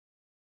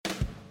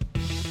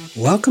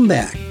Welcome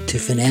back to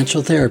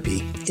Financial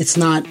Therapy. It's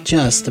not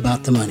just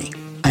about the money.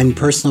 I'm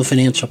personal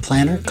financial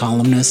planner,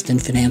 columnist, and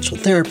financial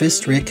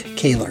therapist Rick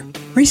Kahler.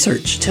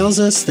 Research tells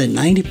us that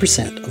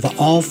 90% of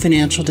all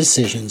financial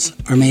decisions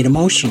are made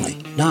emotionally,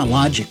 not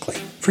logically.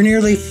 For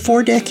nearly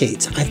 4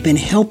 decades, I've been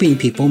helping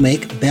people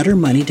make better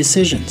money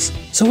decisions.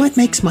 So what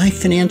makes my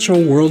financial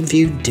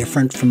worldview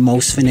different from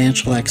most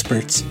financial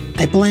experts?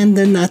 I blend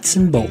the nuts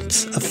and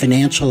bolts of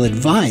financial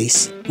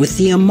advice with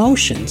the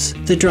emotions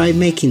that drive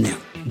making them.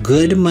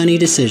 Good money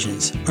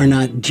decisions are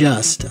not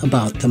just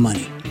about the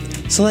money.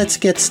 So let's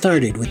get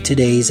started with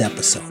today's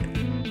episode.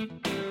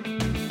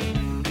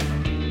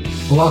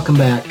 Welcome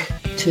back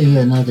to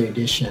another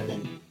edition.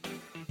 And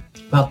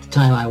about the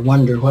time I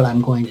wonder what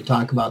I'm going to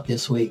talk about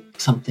this week,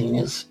 something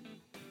is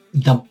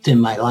dumped in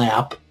my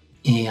lap,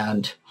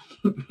 and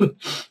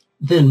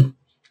then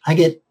I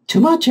get too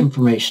much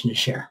information to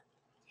share.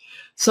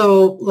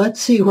 So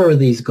let's see where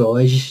these go.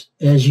 As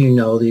you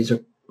know, these are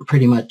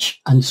pretty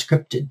much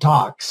unscripted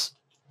talks.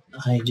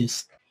 I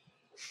just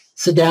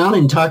sit down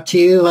and talk to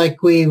you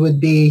like we would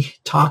be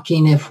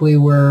talking if we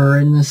were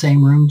in the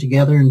same room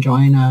together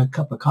enjoying a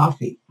cup of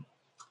coffee.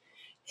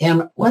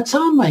 And what's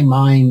on my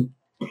mind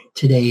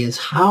today is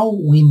how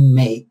we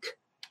make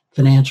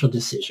financial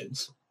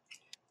decisions.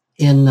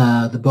 In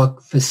the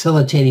book,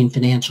 Facilitating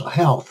Financial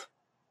Health,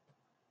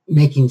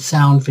 making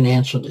sound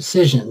financial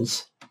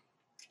decisions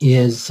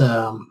is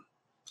a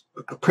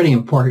pretty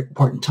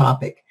important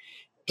topic.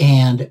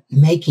 And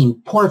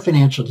making poor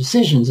financial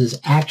decisions is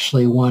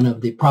actually one of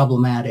the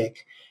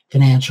problematic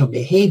financial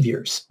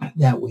behaviors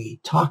that we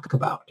talk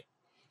about.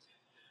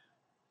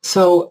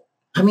 So,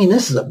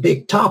 this is a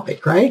big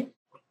topic, right?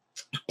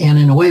 And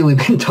in a way,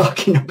 we've been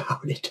talking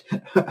about it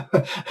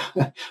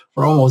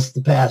for almost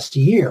the past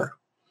year.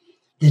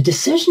 The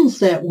decisions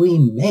that we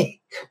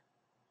make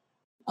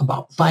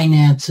about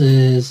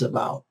finances,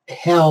 about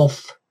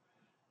health,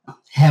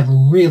 have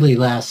really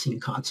lasting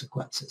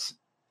consequences.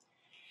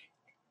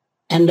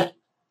 And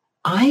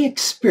I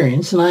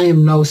experience, and I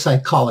am no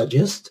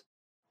psychologist,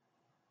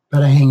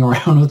 but I hang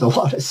around with a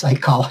lot of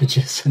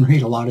psychologists and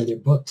read a lot of their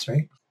books,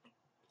 right?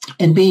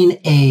 And being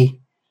a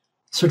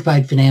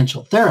certified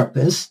financial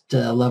therapist,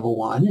 level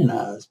 1, and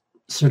a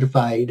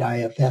certified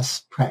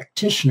IFS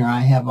practitioner, I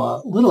have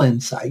a little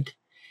insight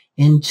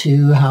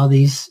into how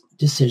these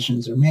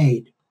decisions are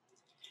made.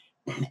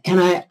 And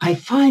I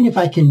find, if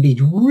I can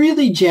be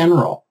really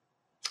general,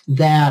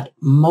 that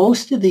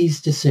most of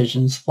these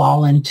decisions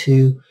fall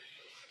into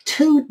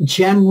 2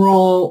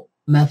 general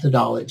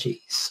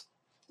methodologies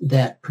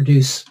that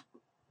produce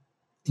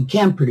and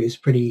can produce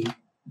pretty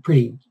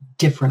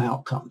different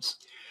outcomes.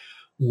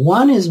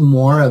 One is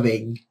more of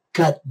a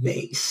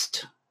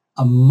gut-based,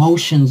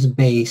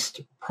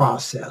 emotions-based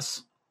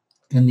process,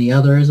 and the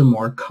other is a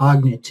more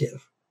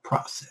cognitive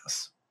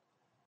process.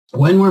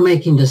 When we're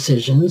making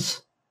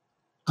decisions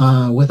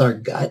with our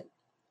gut,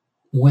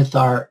 with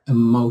our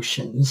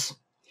emotions,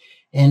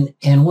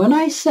 and when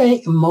I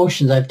say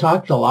emotions, I've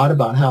talked a lot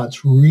about how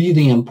it's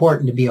really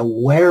important to be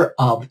aware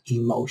of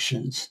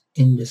emotions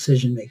in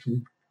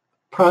decision-making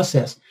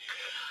process.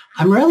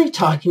 I'm really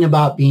talking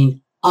about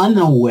being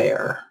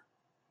unaware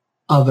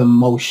of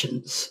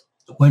emotions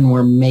when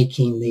we're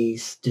making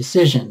these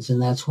decisions. And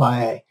that's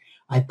why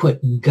I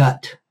put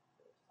gut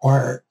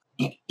or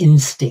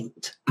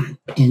instinct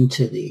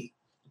into the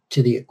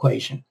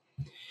equation.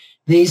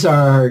 These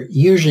are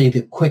usually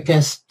the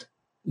quickest,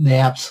 the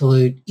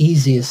absolute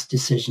easiest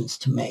decisions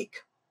to make,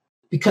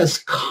 because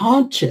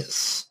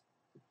conscious,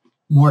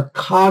 more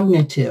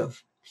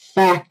cognitive,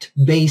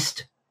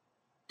 fact-based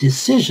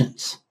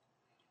decisions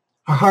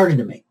are harder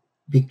to make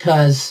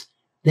because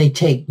they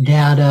take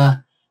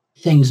data,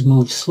 things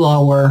move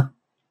slower,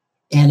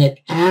 and it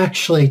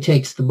actually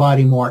takes the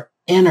body more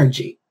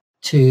energy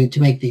to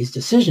make these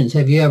decisions.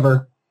 Have you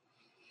ever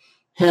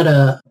had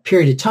a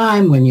period of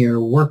time when you're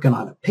working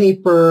on a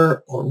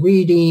paper or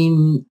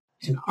reading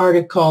an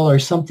article or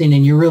something,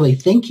 and you're really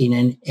thinking,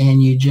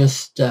 and you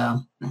just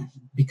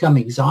become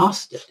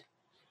exhausted?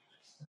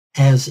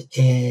 As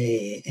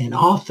an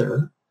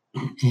author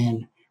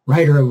and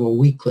writer of a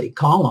weekly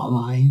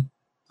column,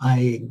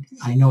 I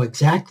know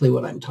exactly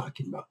what I'm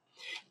talking about.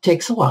 It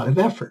takes a lot of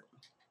effort.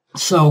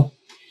 So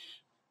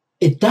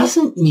it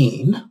doesn't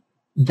mean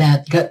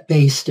that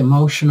gut-based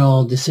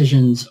emotional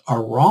decisions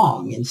are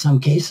wrong. In some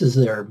cases,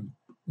 they're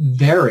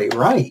very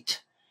right.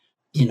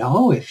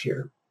 If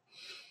you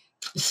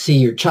see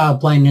your child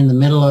playing in the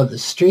middle of the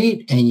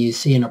street and you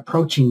see an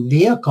approaching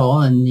vehicle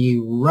and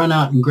you run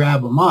out and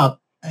grab them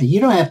up, you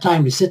don't have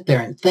time to sit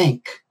there and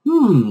think,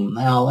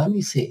 now let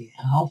me see,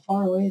 how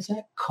far away is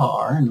that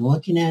car? And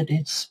looking at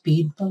its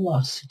speed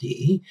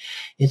velocity,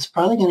 it's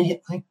probably going to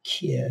hit my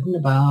kid in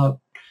about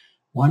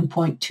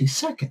 1.2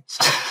 seconds.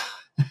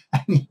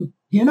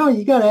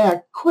 You got to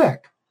act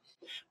quick.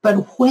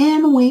 But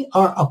when we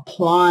are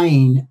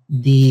applying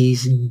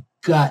these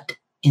gut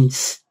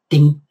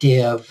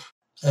instinctive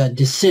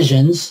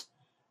decisions,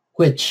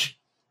 which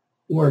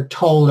we're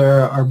told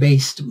are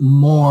based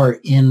more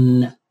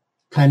in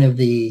kind of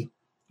the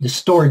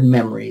stored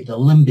memory, the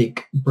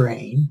limbic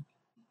brain,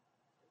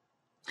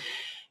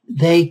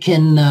 they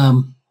can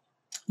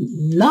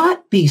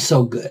not be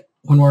so good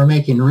when we're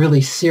making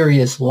really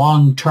serious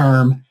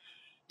long-term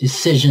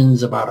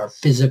decisions about our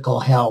physical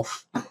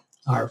health,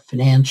 our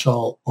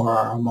financial, or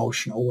our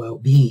emotional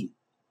well-being.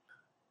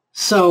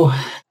 So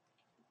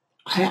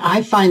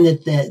I find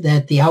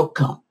that the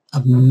outcome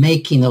of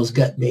making those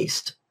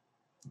gut-based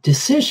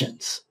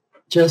decisions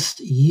just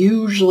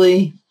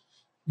usually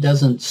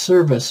doesn't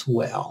serve us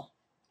well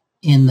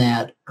in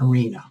that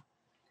arena.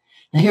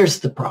 Now, here's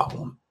the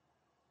problem.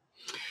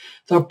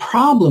 The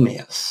problem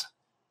is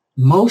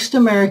most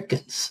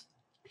Americans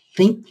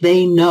think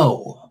they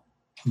know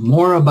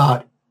more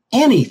about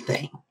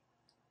anything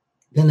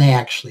than they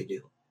actually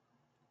do.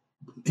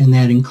 And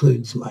that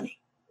includes money.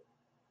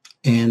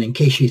 And in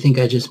case you think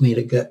I just made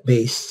a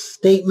gut-based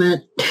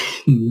statement,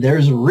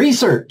 there's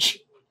research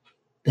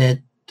that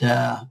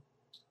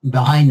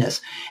behind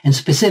this. And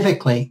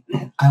specifically,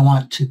 I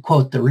want to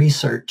quote the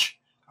research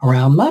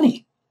around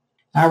money.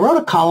 I wrote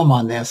a column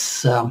on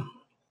this,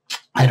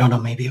 I don't know,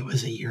 maybe it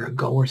was a year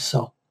ago or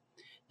so,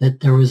 that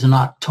there was an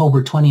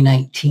October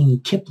 2019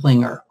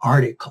 Kiplinger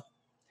article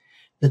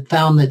that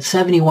found that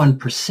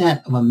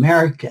 71% of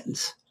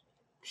Americans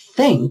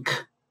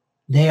think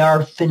they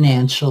are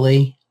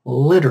financially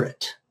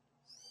literate.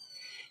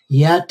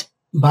 Yet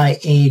by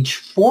age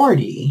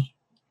 40,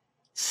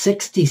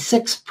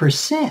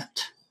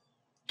 66%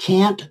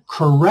 can't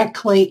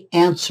correctly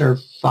answer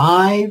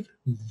 5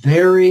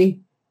 very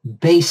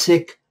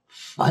basic,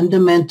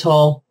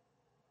 fundamental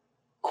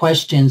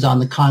questions on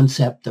the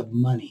concept of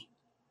money.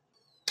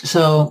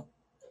 So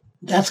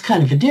that's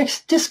kind of a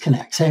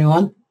disconnect.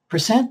 71%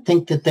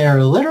 think that they're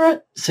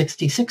illiterate,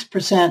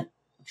 66%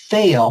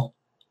 fail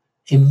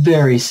a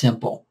very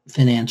simple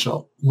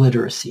financial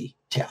literacy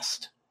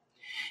test.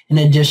 In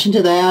addition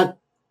to that,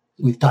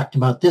 we've talked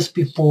about this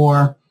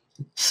before,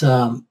 it's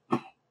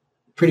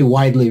pretty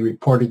widely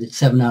reported that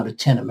 7 out of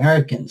 10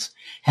 Americans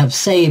have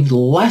saved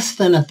less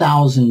than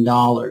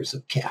 $1,000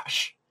 of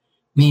cash,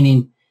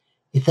 meaning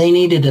if they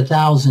needed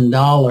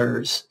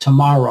 $1,000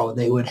 tomorrow,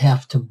 they would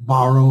have to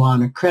borrow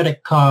on a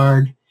credit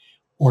card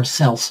or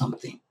sell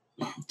something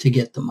to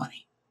get the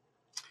money.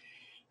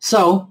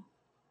 So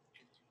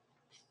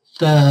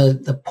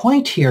the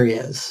point here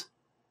is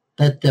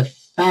that the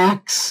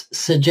facts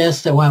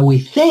suggest that while we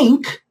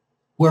think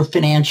we're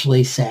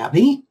financially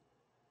savvy,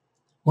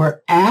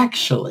 we're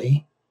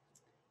actually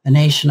a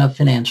nation of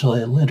financial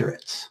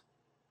illiterates.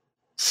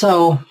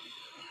 So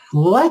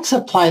let's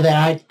apply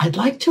that. I'd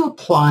like to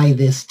apply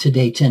this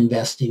today to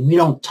investing. We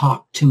don't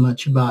talk too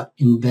much about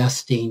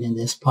investing in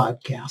this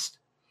podcast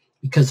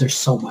because there's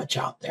so much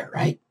out there,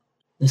 right?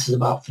 This is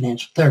about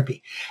financial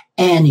therapy.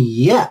 And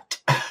yet,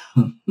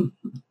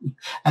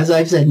 as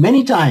I've said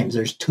many times,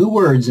 there's 2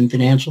 words in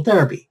financial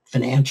therapy,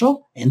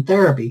 financial and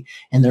therapy,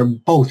 and they're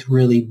both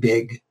really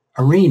big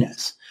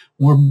arenas.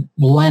 We're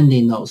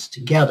blending those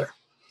together.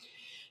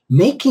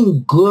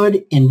 Making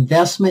good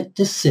investment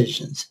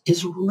decisions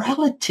is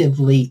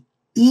relatively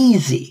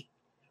easy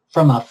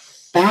from a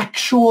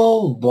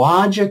factual,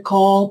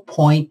 logical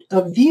point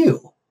of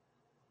view.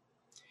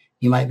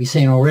 You might be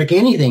saying, well, Rick,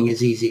 anything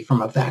is easy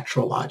from a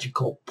factual,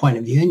 logical point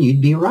of view, and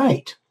you'd be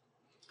right.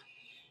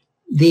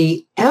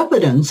 The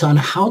evidence on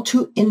how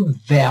to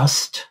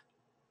invest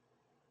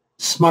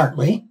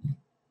smartly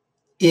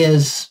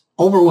is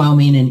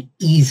overwhelming and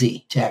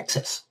easy to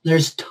access.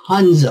 There's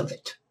tons of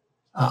it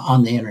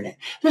on the internet.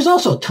 There's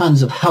also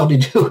tons of how to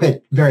do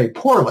it very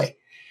poorly,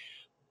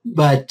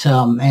 but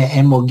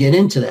and we'll get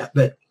into that.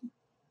 But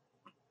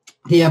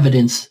the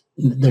evidence,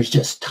 there's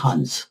just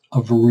tons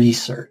of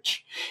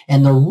research,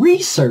 and the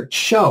research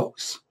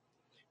shows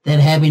that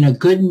having a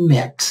good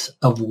mix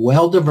of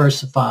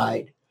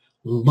well-diversified,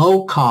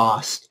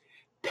 low-cost,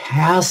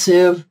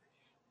 passive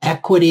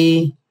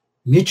equity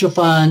mutual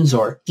funds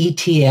or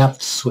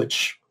ETFs,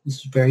 which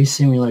is very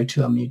similar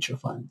to a mutual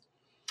fund,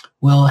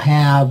 will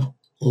have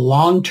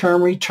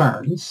long-term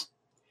returns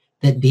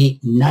that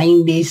beat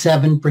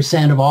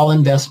 97% of all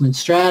investment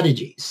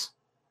strategies.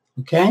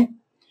 Okay?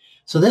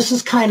 So this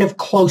is kind of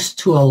close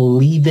to a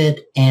leave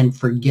it and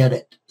forget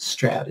it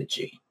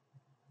strategy.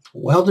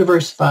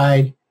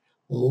 Well-diversified,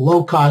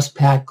 low-cost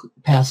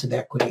passive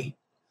equity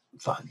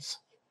funds.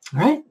 All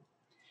right?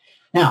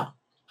 Now,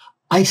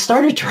 I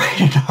started to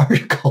write an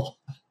article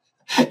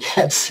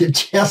that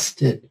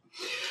suggested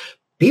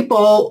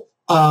people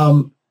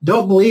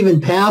don't believe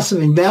in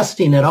passive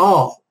investing at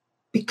all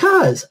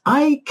because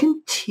I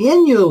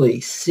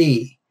continually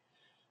see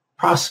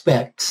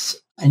prospects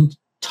and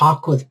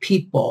talk with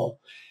people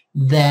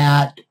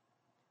that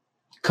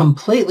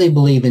completely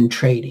believe in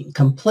trading,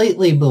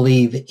 completely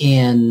believe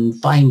in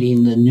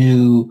finding the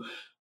new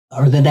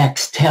or the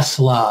next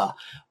Tesla,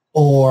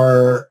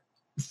 or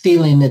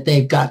feeling that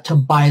they've got to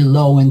buy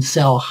low and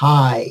sell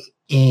high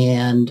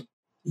and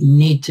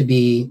need to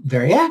be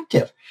very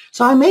active.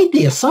 So I made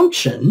the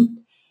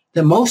assumption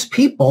that most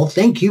people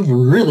think you've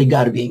really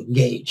got to be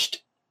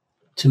engaged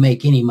to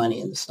make any money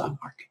in the stock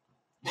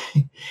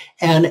market.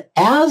 And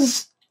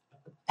as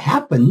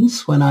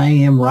happens when I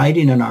am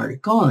writing an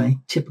article, and I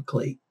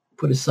typically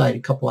put aside a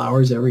couple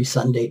hours every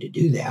Sunday to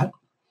do that,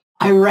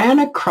 I ran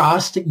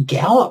across a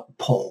Gallup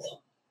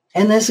poll.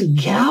 And this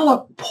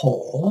Gallup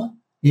poll,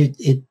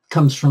 it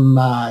comes from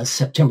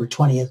September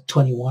 20th,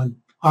 21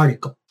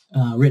 article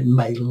written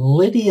by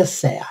Lydia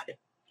Sad,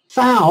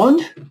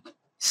 found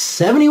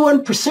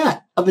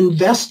 71% of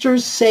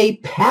investors say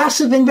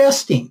passive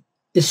investing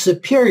is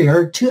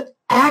superior to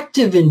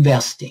active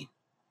investing.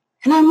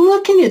 And I'm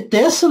looking at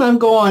this and I'm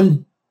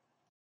going,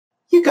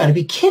 you got to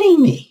be kidding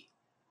me.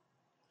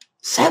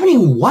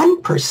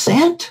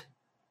 71%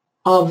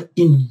 of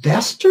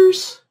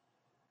investors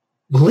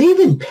believe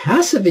in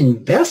passive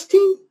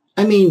investing?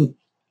 I mean,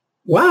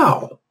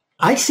 wow.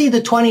 I see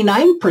the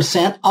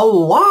 29% a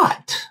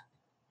lot.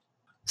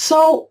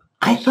 So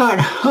I thought,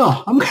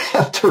 I'm going to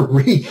have to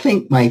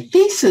rethink my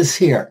thesis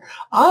here.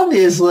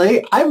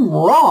 Obviously, I'm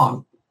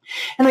wrong.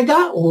 And I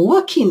got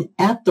looking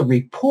at the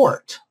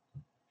report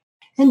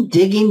and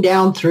digging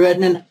down through it.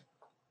 And,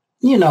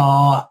 you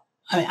know,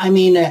 I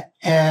mean,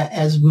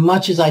 as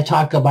much as I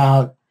talk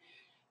about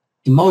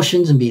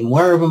emotions and being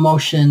aware of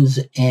emotions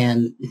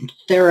and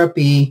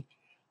therapy,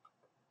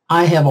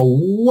 I have a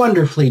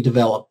wonderfully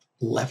developed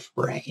left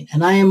brain,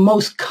 and I am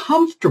most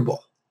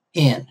comfortable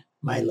in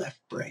my left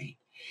brain.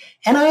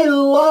 And I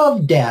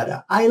love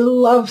data. I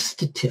love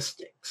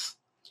statistics.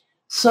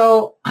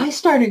 So I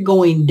started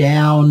going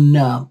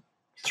down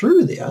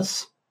through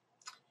this,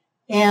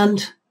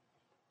 and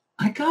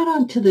I got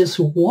onto this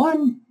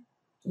one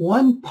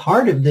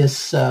part of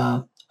this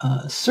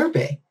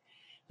survey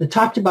that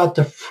talked about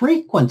the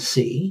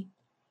frequency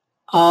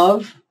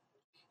of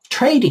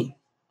trading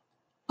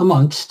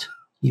amongst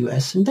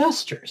U.S.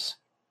 investors.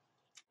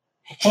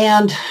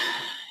 And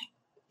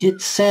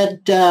it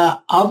said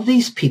of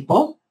these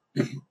people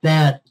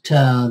that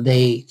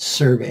they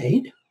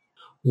surveyed,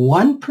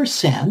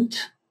 1%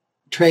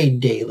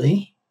 trade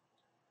daily,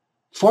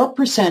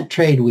 4%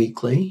 trade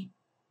weekly,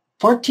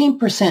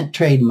 14%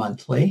 trade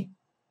monthly,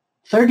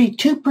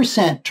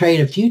 32%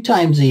 trade a few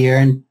times a year,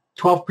 and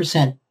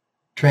 12%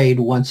 trade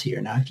once a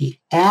year. Now, if you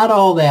add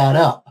all that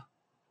up,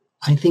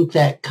 I think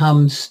that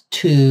comes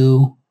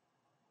to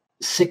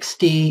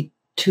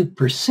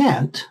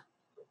 62%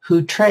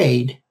 who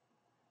trade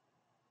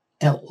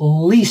at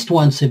least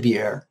once a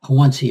year,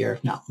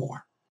 if not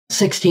more.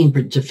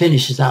 16 to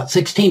finishes out.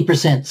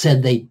 16%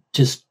 said they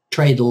just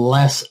trade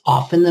less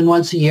often than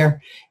once a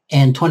year,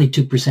 and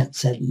 22%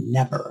 said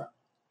never.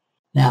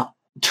 Now,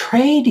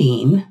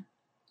 trading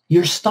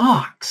your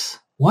stocks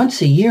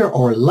once a year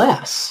or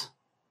less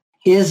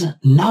is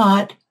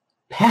not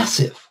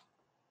passive.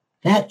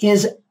 That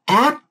is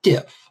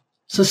active.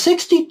 So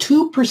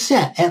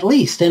 62% at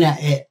least, and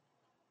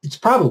it's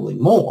probably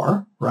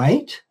more,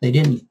 right? They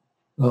didn't,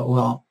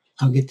 well,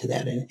 I'll get to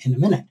that in a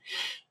minute.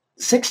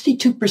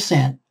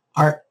 62%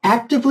 are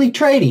actively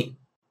trading,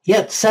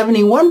 yet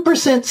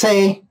 71%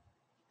 say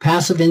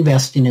passive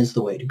investing is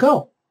the way to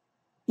go.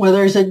 Well,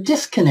 there's a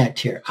disconnect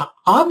here.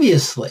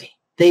 Obviously,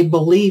 they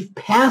believe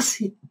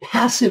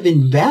passive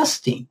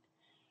investing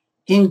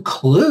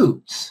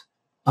includes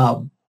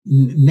the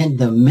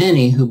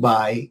many who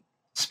buy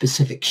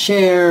specific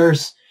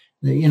shares.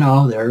 You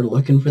know, they're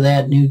looking for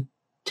that new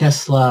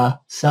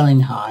Tesla, selling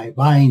high,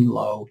 buying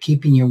low,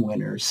 keeping your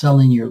winners,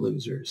 selling your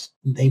losers.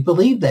 They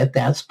believe that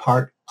that's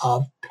part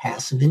of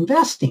passive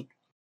investing.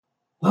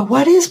 Well,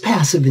 what is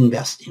passive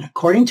investing?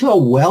 According to a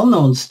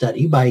well-known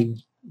study by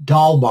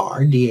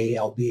Dalbar,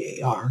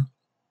 D-A-L-B-A-R,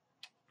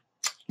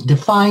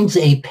 defines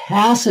a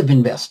passive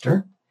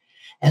investor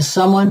as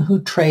someone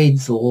who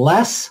trades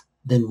less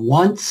than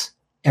once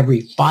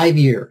every 5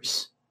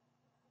 years.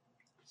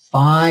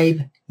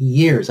 5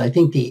 years. I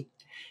think the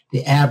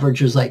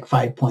average was like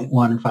 5.1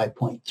 or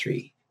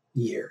 5.3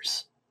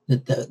 years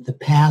that the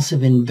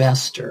passive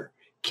investor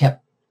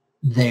kept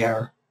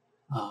their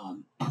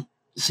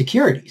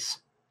securities.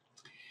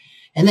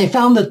 And they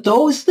found that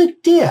those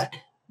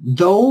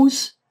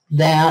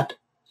that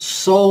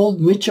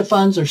sold mutual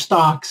funds or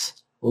stocks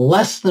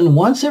less than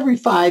once every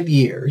 5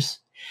 years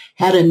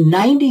had a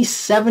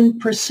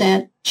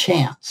 97%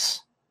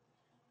 chance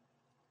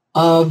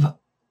of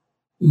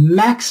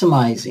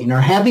maximizing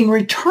or having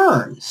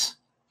returns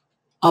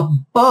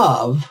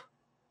above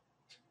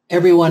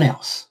everyone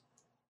else.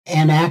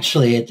 And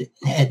actually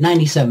at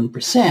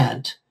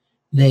 97%,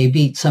 they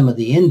beat some of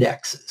the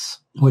indexes,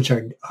 which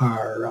are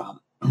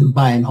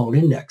buy and hold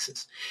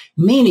indexes,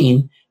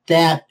 meaning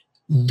that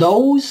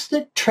those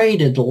that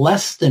traded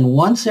less than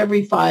once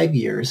every 5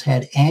 years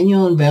had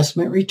annual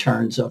investment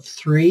returns of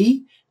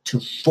 3 to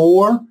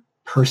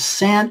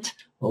 4%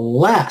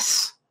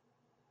 less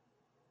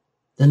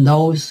than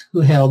those who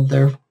held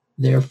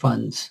their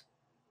funds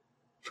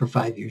for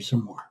 5 years or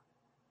more.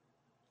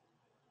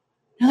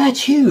 Now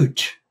that's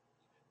huge.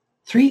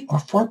 3 or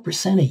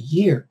 4% a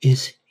year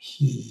is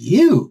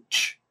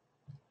huge.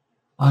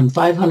 On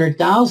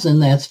 500,000,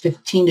 that's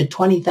 $15,000 to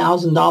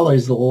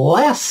 $20,000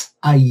 less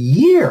a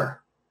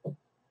year.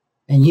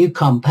 And you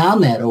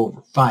compound that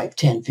over 5,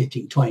 10,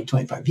 15, 20,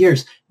 25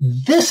 years.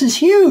 This is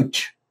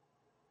huge.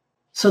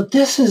 So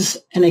this is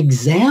an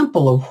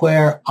example of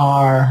where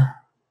our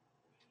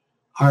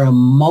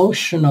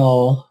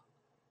emotional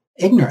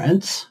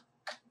ignorance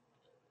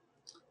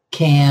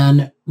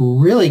can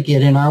really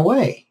get in our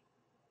way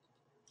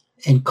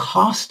and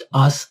cost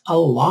us a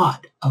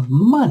lot of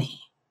money.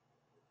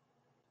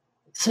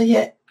 So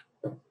yet,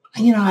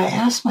 I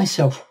ask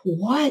myself,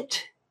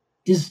 what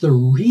is the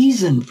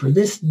reason for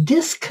this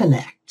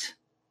disconnect?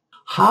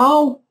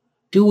 How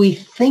do we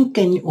think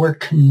and we're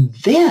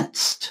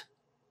convinced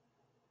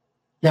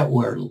that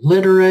we're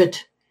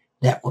literate,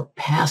 that we're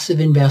passive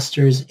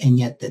investors, and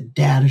yet the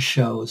data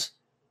shows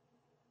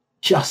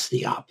just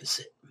the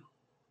opposite?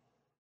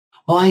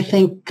 Well, I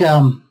think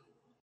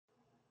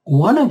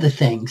one of the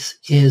things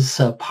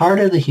is part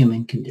of the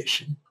human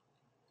condition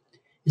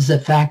is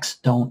that facts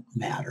don't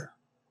matter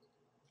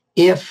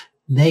if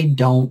they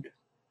don't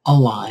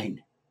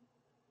align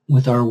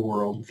with our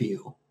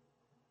worldview.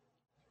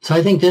 So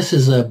I think this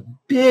is a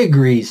big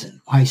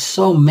reason why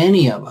so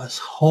many of us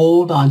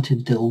hold on to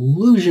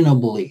delusional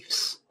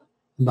beliefs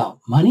about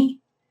money,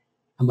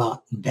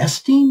 about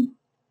investing,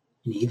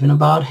 and even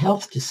about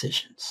health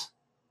decisions.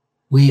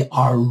 We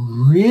are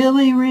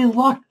really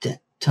reluctant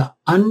to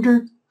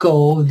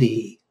undergo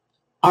the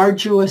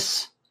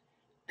arduous,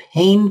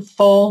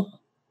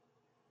 painful,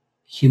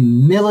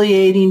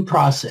 humiliating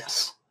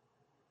process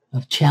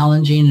of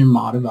challenging and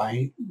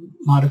modifying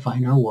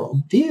our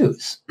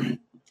worldviews.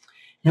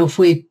 If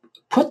we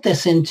put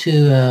this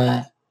into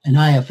an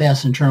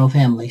IFS, Internal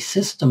Family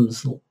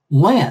Systems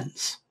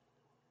lens,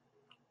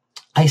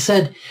 I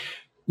said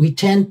we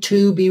tend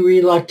to be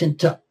reluctant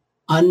to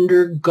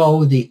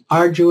undergo the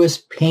arduous,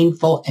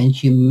 painful, and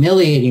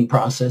humiliating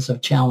process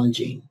of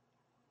challenging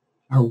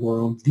our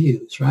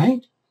worldviews,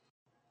 right?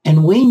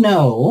 And we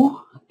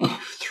know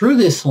through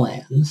this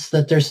lens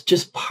that there's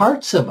just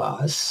parts of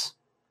us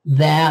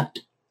that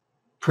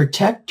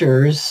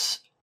protectors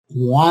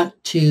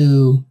want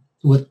to,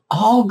 with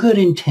all good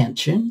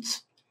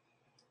intentions,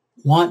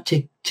 want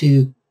to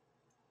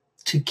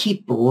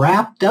keep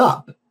wrapped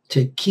up,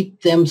 to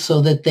keep them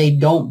so that they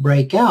don't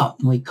break out.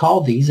 And we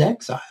call these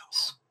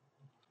exiles.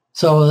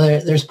 So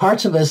there's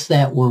parts of us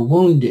that were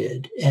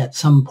wounded at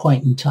some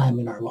point in time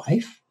in our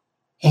life.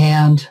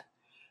 And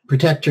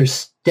protectors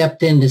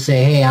stepped in to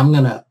say, hey,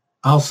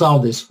 I'll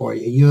solve this for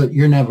you.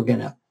 You're never going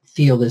to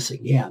feel this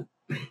again.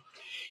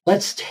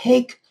 Let's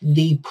take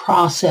the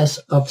process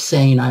of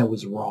saying I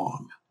was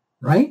wrong,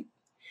 right?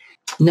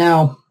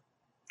 Now,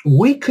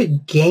 we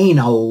could gain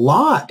a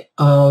lot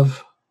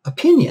of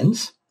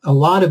opinions, a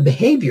lot of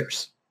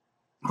behaviors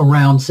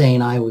around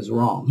saying I was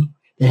wrong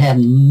that have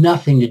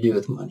nothing to do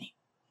with money,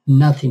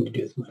 nothing to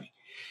do with money.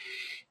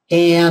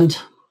 And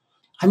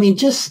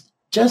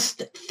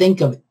just think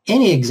of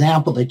any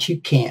example that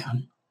you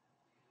can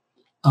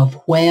of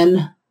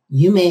when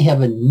you may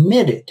have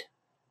admitted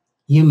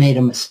you made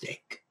a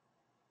mistake,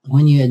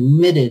 when you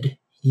admitted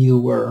you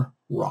were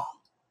wrong.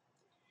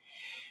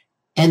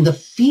 And the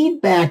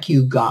feedback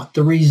you got,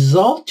 the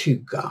result you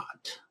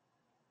got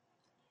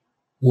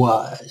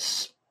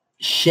was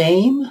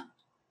shame,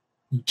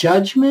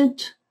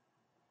 judgment,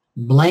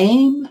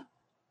 blame,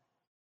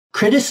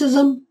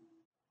 criticism.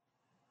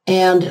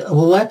 And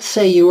let's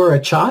say you were a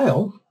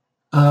child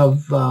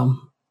of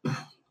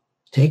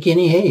take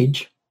any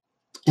age,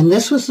 and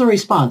this was the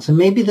response. And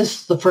maybe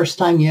this is the first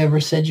time you ever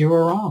said you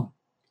were wrong.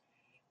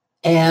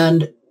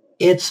 And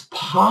it's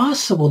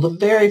possible the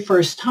very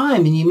first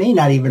time, and you may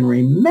not even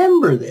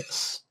remember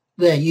this,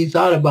 that you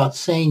thought about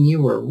saying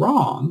you were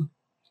wrong.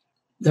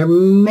 There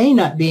may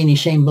not be any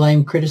shame,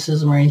 blame,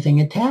 criticism, or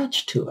anything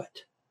attached to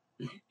it.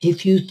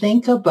 If you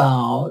think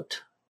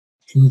about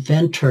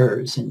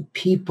inventors and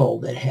people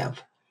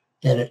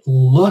that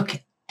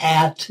look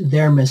at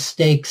their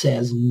mistakes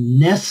as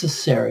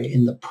necessary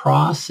in the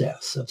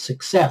process of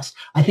success,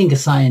 I think a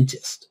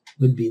scientist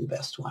would be the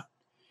best one.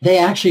 They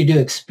actually do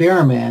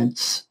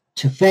experiments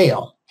to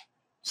fail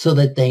so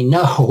that they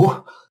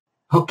know,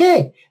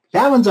 okay,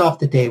 that one's off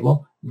the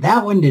table.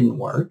 That one didn't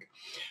work.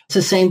 It's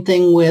the same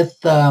thing with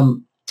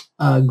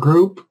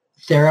group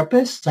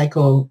therapists,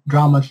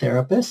 psychodrama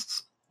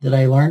therapists that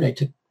I learned. I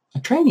took a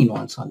training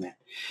once on that.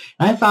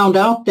 And I found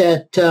out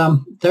that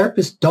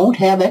therapists don't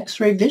have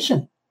X-ray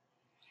vision.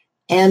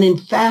 And in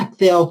fact,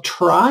 they'll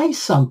try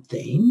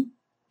something,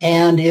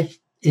 and if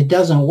it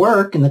doesn't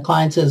work and the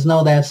client says,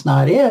 no, that's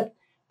not it,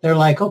 they're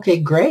like, okay,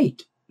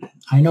 great.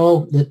 I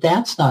know that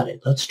that's not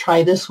it. Let's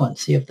try this one,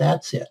 see if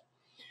that's it.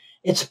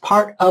 It's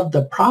part of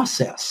the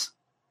process.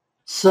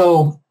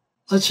 So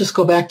let's just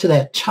go back to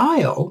that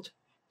child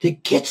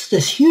that gets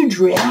this huge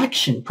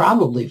reaction,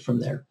 probably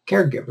from their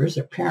caregivers,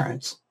 their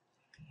parents.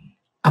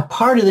 A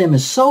part of them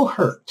is so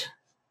hurt,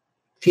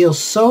 feels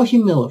so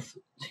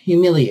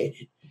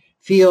humiliated,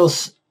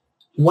 feels,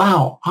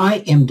 wow, I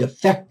am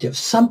defective.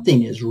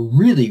 Something is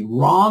really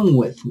wrong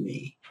with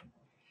me.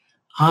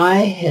 I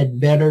had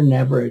better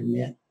never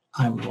admit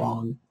I'm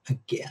wrong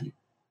again.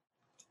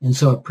 And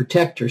so a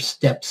protector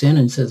steps in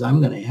and says,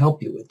 I'm going to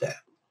help you with that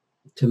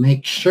to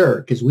make sure,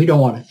 because we don't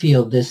want to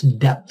feel this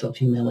depth of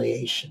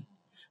humiliation,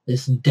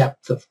 this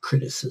depth of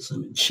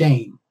criticism and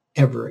shame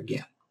ever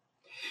again.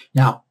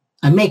 Now,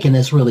 I'm making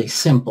this really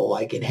simple,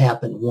 like it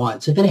happened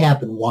once. If it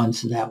happened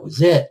once and that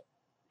was it,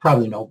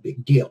 probably no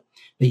big deal.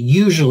 But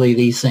usually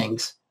these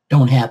things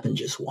don't happen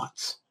just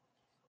once.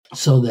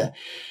 So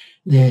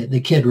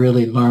the kid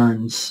really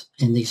learns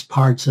in these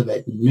parts of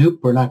it, nope,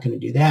 we're not going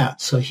to do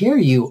that. So here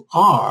you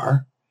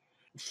are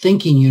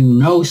thinking you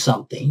know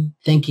something,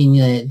 thinking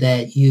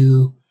that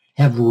you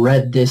have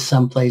read this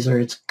someplace, or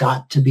it's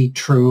got to be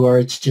true, or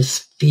it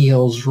just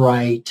feels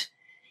right.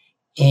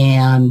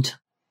 And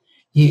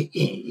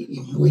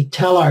we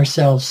tell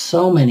ourselves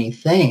so many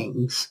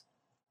things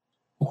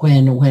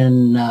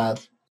when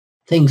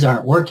things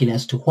aren't working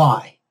as to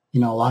why.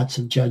 Lots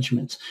of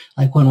judgments,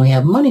 like when we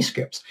have money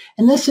scripts.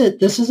 And this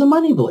is a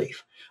money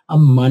belief. A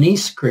money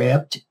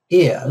script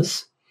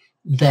is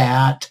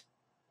that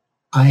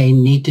I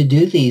need to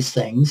do these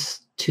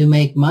things to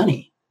make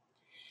money.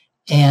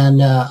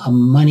 And a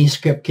money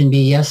script can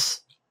be,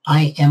 yes,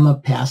 I am a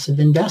passive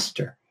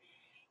investor.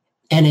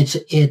 And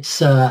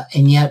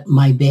and yet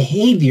my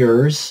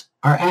behaviors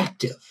are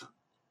active.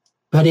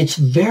 But it's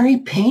very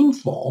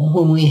painful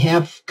when we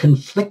have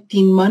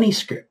conflicting money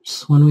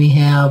scripts, when we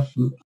have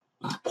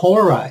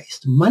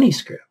polarized money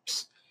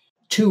scripts,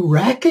 to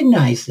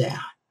recognize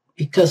that,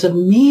 because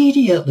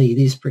immediately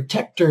these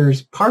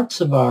protectors,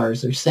 parts of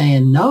ours, are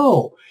saying,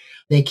 no,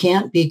 they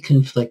can't be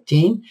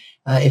conflicting.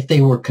 If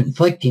they were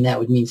conflicting, that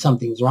would mean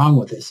something's wrong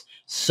with this.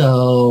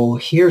 So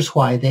here's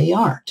why they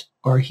aren't,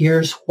 or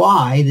here's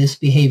why this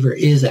behavior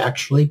is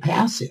actually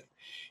passive.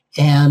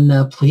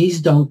 And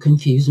please don't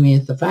confuse me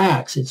with the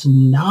facts. It's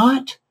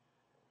not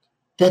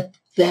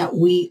that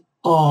we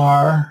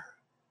are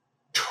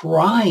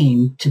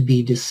trying to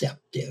be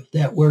deceptive,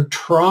 that we're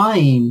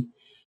trying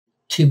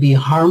to be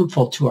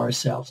harmful to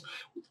ourselves.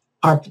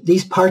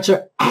 These parts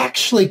are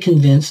actually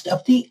convinced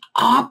of the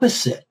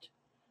opposite,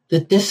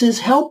 that this is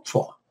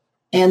helpful.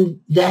 And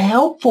the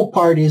helpful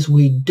part is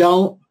we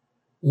don't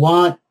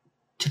want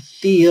to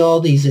feel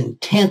these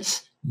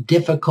intense,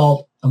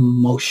 difficult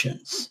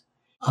emotions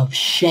of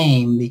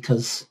shame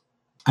because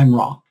I'm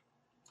wrong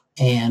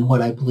and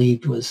what I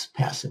believed was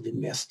passive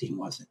investing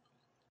wasn't.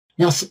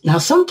 Now,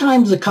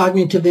 sometimes the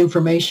cognitive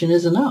information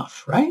is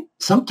enough, right?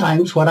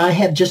 Sometimes what I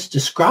have just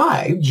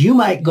described, you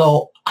might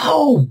go,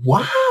 oh,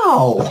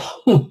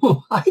 wow,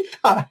 I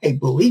thought I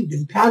believed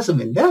in passive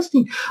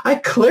investing. I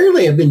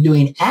clearly have been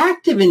doing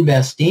active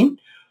investing.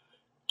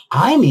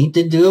 I need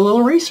to do a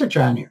little research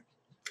on here.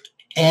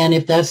 And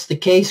if that's the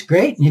case,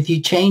 great. And if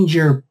you change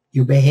your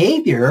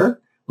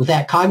behavior with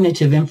that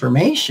cognitive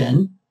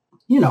information,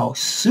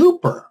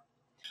 super.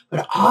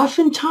 But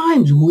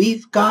oftentimes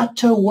we've got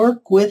to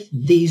work with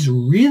these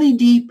really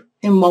deep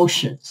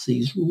emotions,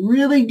 these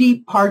really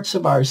deep parts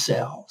of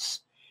ourselves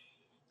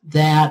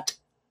that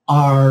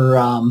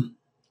are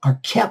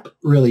kept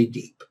really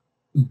deep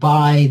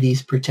by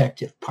these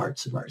protective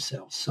parts of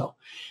ourselves. So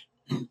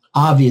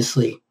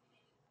obviously,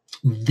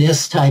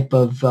 this type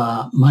of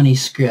money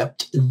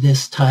script,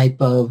 this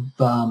type of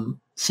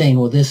saying,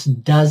 well, this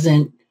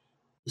doesn't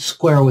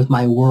square with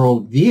my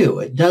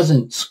worldview. It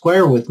doesn't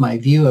square with my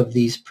view of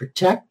these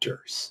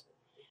protectors.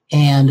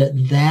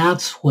 And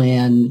that's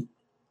when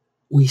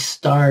we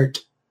start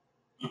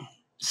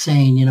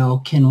saying,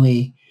 can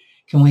we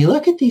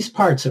look at these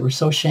parts that we're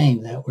so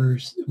ashamed, that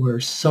we're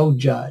so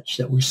judged,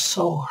 that we're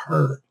so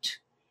hurt,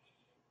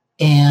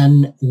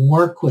 and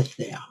work with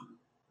them?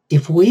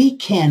 If we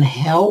can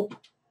help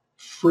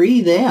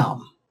free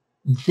them,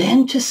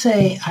 then to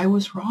say, I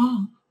was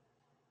wrong.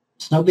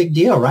 It's no big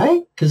deal,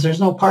 right? Because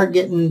there's no part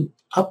getting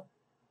up,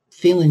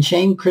 feeling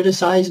shame,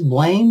 criticized,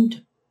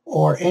 blamed,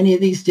 or any of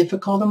these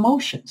difficult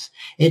emotions.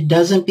 It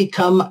doesn't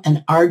become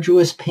an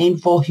arduous,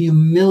 painful,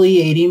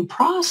 humiliating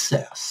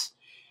process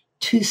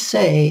to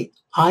say,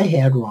 I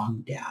had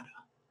wrong data,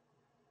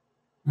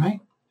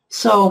 right?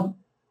 So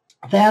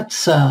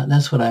that's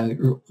what I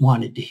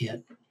wanted to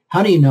hit.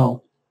 How do you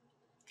know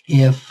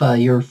if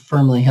your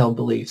firmly held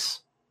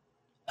beliefs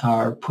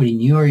are putting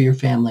you or your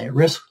family at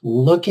risk?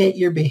 Look at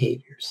your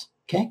behaviors.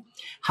 Okay.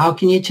 How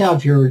can you tell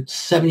if you're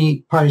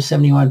part of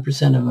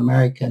 71% of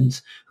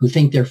Americans who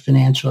think they're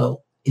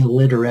financial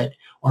illiterate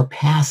or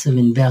passive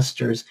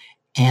investors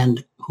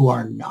and who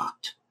are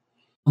not?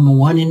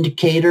 One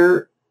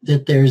indicator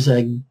that there's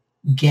a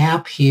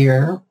gap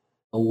here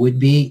would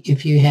be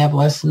if you have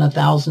less than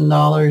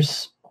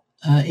 $1,000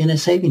 in a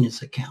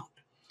savings account.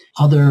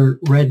 Other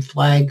red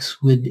flags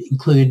would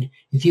include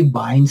if you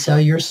buy and sell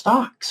your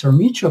stocks or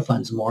mutual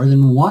funds more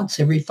than once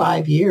every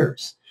 5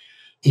 years.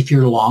 If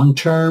your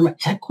long-term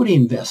equity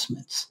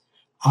investments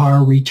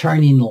are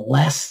returning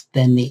less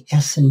than the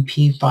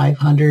S&P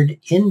 500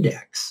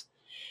 index.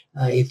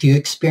 If you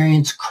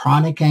experience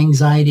chronic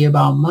anxiety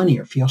about money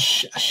or feel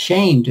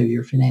ashamed of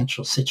your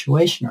financial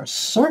situation or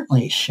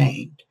certainly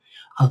ashamed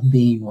of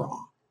being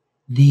wrong.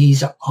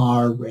 These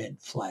are red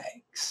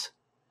flags.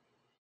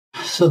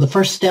 So the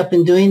first step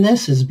in doing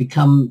this is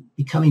becoming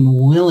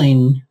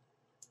willing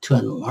to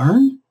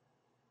unlearn,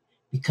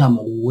 become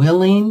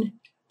willing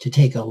to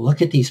take a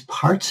look at these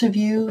parts of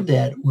you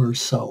that were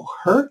so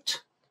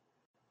hurt,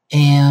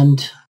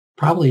 and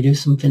probably do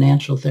some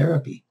financial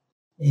therapy.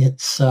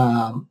 It's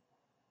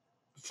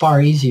far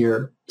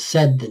easier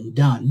said than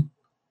done.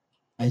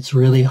 It's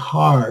really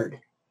hard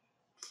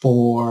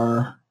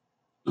for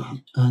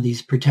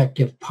these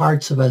protective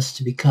parts of us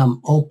to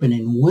become open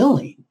and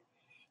willing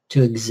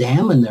to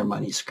examine their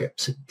money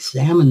scripts,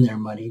 examine their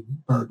money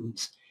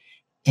burdens,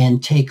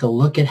 and take a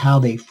look at how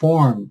they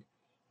formed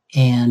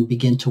and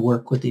begin to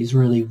work with these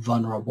really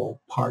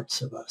vulnerable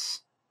parts of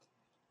us.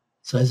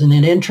 So isn't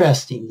it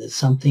interesting that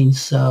something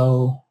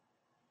so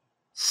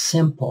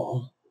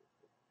simple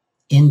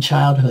in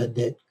childhood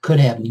that could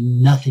have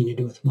nothing to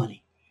do with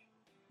money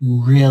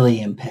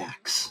really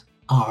impacts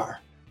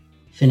our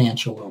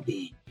financial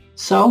well-being?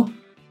 So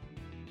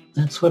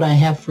that's what I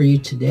have for you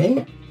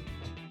today.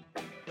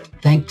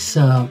 Thanks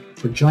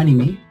for joining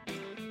me,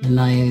 and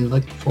I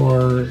look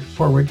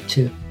forward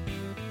to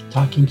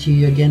talking to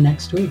you again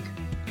next week.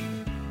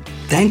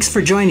 Thanks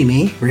for joining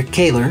me, Rick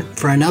Kaler,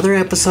 for another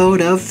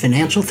episode of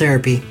Financial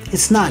Therapy.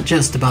 It's not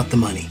just about the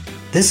money.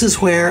 This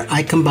is where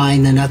I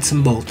combine the nuts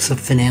and bolts of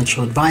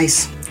financial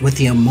advice with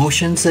the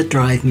emotions that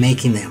drive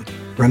making them.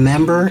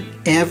 Remember,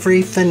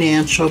 every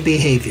financial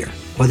behavior,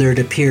 whether it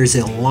appears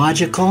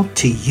illogical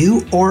to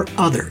you or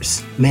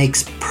others,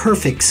 makes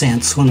perfect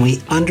sense when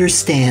we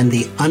understand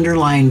the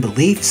underlying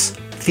beliefs,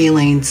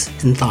 feelings,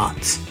 and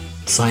thoughts.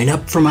 Sign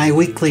up for my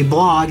weekly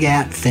blog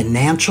at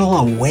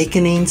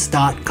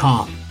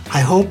financialawakenings.com. I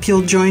hope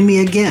you'll join me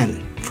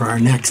again for our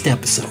next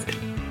episode.